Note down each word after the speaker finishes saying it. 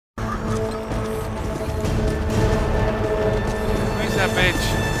that bitch.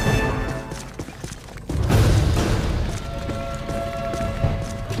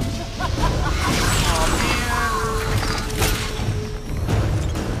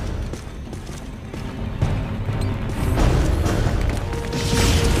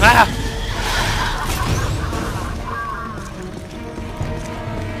 Ah!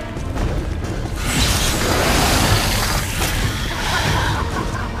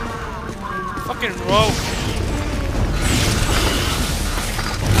 Fucking rope.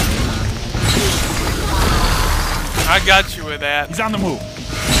 I got you with that. He's on the move.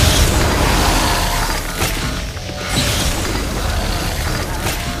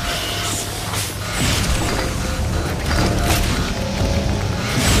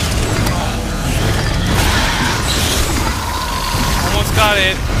 Got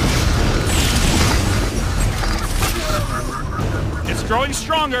it. It's growing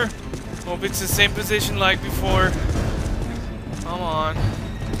stronger. Hope it's the same position like before. Come on.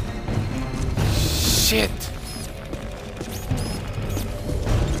 Shit.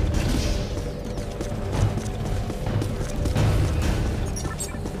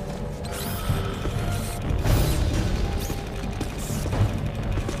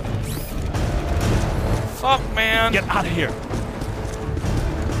 Fuck, man. Get out of here.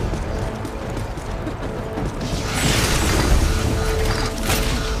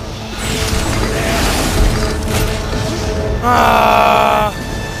 Ah!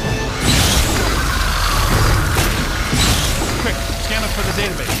 Quick, scan it for the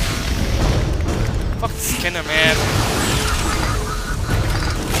database. Fuck Skinner, man.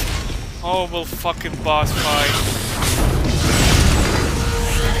 Horrible fucking boss fight.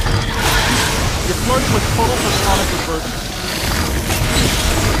 You're flirting with total personic reversion.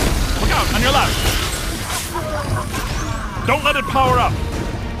 Look out, on your left. Don't let it power up.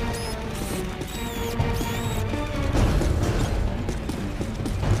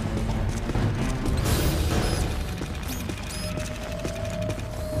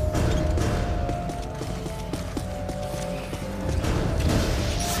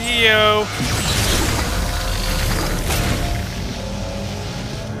 See you.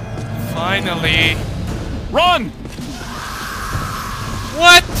 Finally. Run!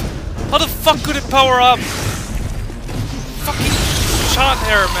 What? How the fuck could it power up? Fucking shot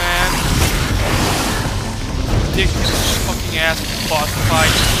her, man. Ridiculous fucking ass boss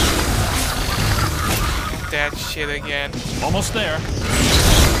fight. That shit again. Almost there.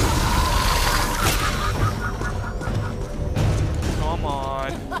 Come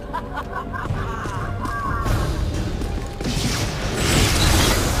on.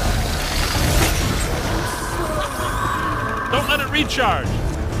 Don't let it recharge.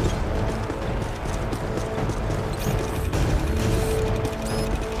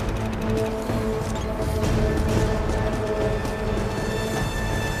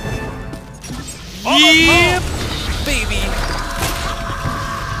 Yep, baby.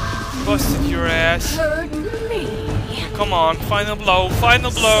 Busted your ass. Come on, final blow,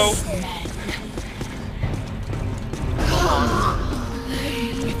 final blow. Come on.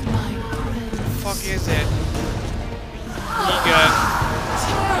 Fuck is it? You got.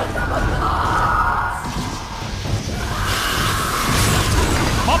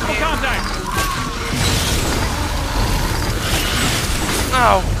 Multiple contact.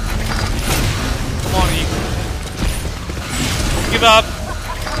 Ow. Come on, E. Don't give up.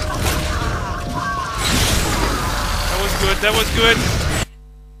 That was good, that was good.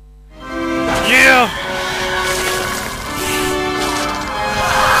 Yeah!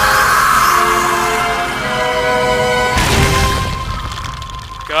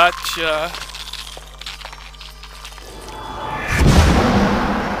 Gotcha.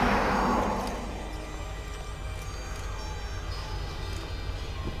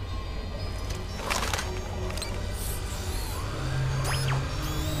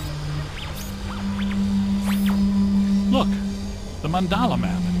 Look, the mandala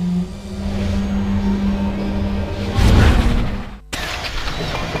map.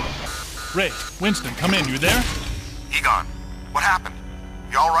 Ray, Winston, come in. You there? Egon, what happened?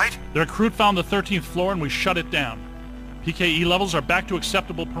 You alright? The recruit found the 13th floor and we shut it down. PKE levels are back to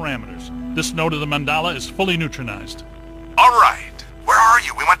acceptable parameters. This node of the mandala is fully neutronized. Alright. Where are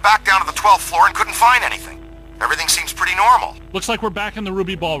you? We went back down to the 12th floor and couldn't find anything. Everything seems pretty normal. Looks like we're back in the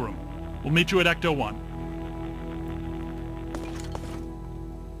Ruby Ballroom. We'll meet you at Ecto 1.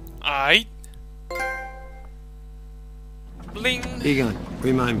 Aight. Bling. Egon,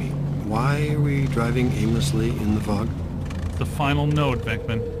 remind me, why are we driving aimlessly in the fog? The final node,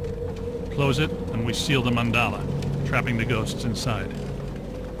 Beckman. Close it, and we seal the mandala, trapping the ghosts inside.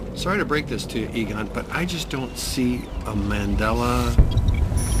 Sorry to break this to you, Egon, but I just don't see a Mandela...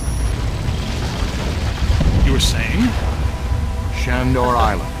 You were saying? Shandor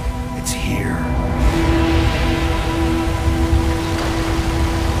Island. It's here.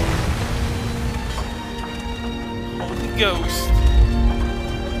 Holy Ghost.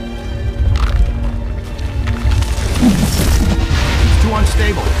 It's too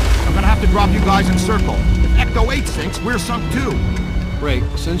unstable. I'm gonna have to drop you guys in circle. If Ecto 8 sinks, we're sunk too. Ray,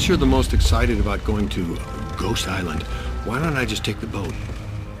 since you're the most excited about going to Ghost Island, why don't I just take the boat?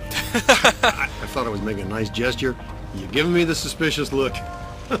 I thought I was making a nice gesture. You're giving me the suspicious look.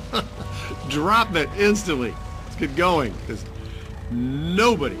 Drop it instantly. Let's get going, because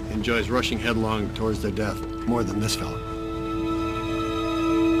nobody enjoys rushing headlong towards their death more than this fella.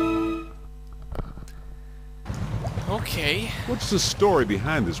 Okay. What's the story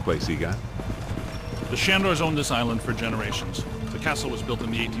behind this place, Egon? The Shandors owned this island for generations. The castle was built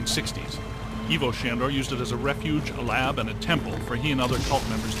in the 1860s. Ivo Shandor used it as a refuge, a lab, and a temple for he and other cult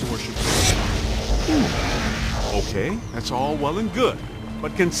members to worship. Okay, that's all well and good.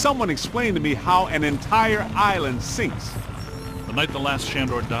 But can someone explain to me how an entire island sinks? The night the last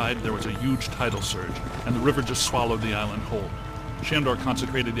Shandor died, there was a huge tidal surge, and the river just swallowed the island whole. Shandor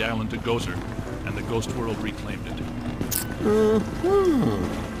consecrated the island to Gozer, and the ghost world reclaimed it.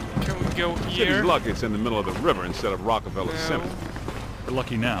 Can we go City's here? lucky it's in the middle of the river instead of Rockefeller No. Center. We're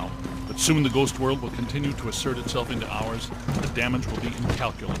lucky now, but soon the ghost world will continue to assert itself into ours, and the damage will be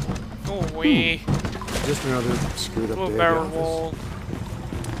incalculable. Go away. Just another screwed up Little day barrel at the office. wall.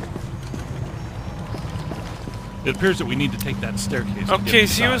 It appears that we need to take that staircase to get Okay,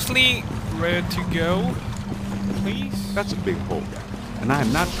 inside. seriously? Ready to go? Please? That's a big hole, and I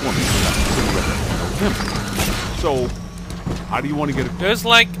am not swimming without a cigarette or So, how do you want to get it? There's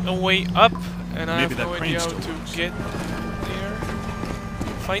like a way up, and I Maybe have no that idea crane how still to works. get there.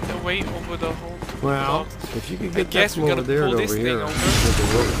 Find a way over the whole... Well, if you could I get that guess from we over gotta there pull to this over thing here, over. with the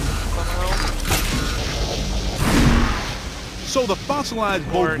road. Somehow. So the fossilized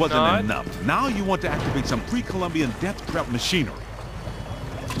Or boat wasn't not. enough. Now you want to activate some pre-Columbian death trap machinery.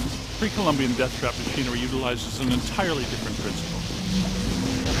 Pre-Columbian death trap machinery utilizes an entirely different principle.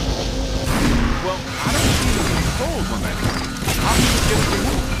 Well, I don't see the controls on that. How do you get it to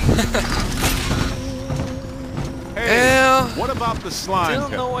move? Hey, what about the slime Still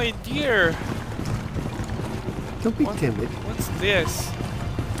pepper? no idea. Don't be timid. What's this?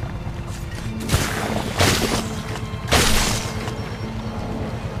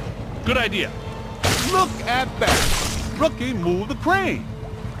 Good idea. Look at that. Rookie, move the crane.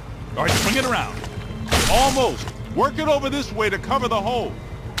 All right, swing it around. Almost. Work it over this way to cover the hole.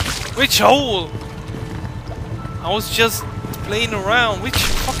 Which hole? I was just playing around. Which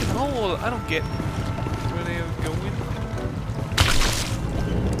fucking hole? I don't get where they are going.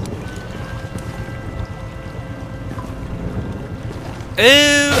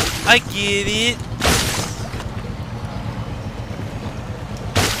 Oh, I get it.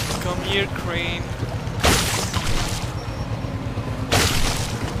 Come here, crane.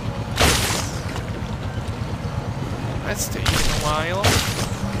 That's taking a while.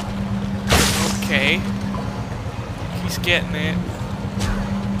 Okay. He's getting it.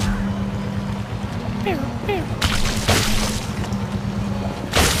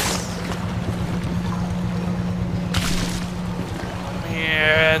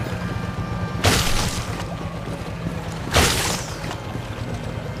 Man.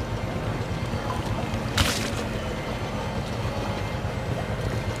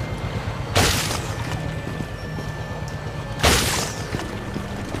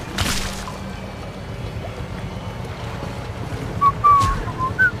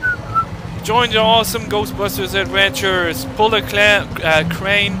 Join the awesome Ghostbusters adventures. Pull the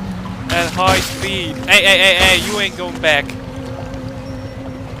crane at high speed. Hey, you ain't going back.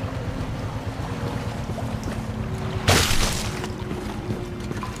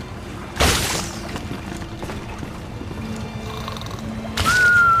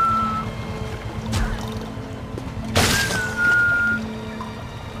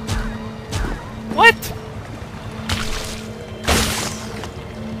 What?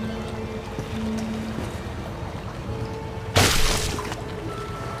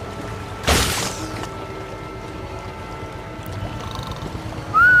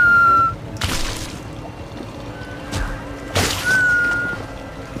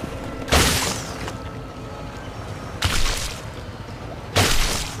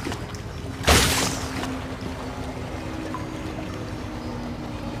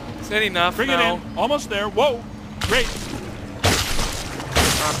 Is that enough Bring now? it in. Almost there. Whoa. Great.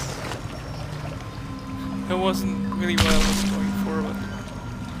 Ah. That wasn't really what I was going for, but...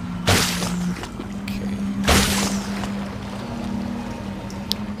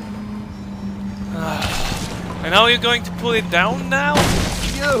 And how are you going to pull it down now?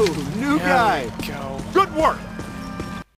 Yo, new guy. There we go. Good work!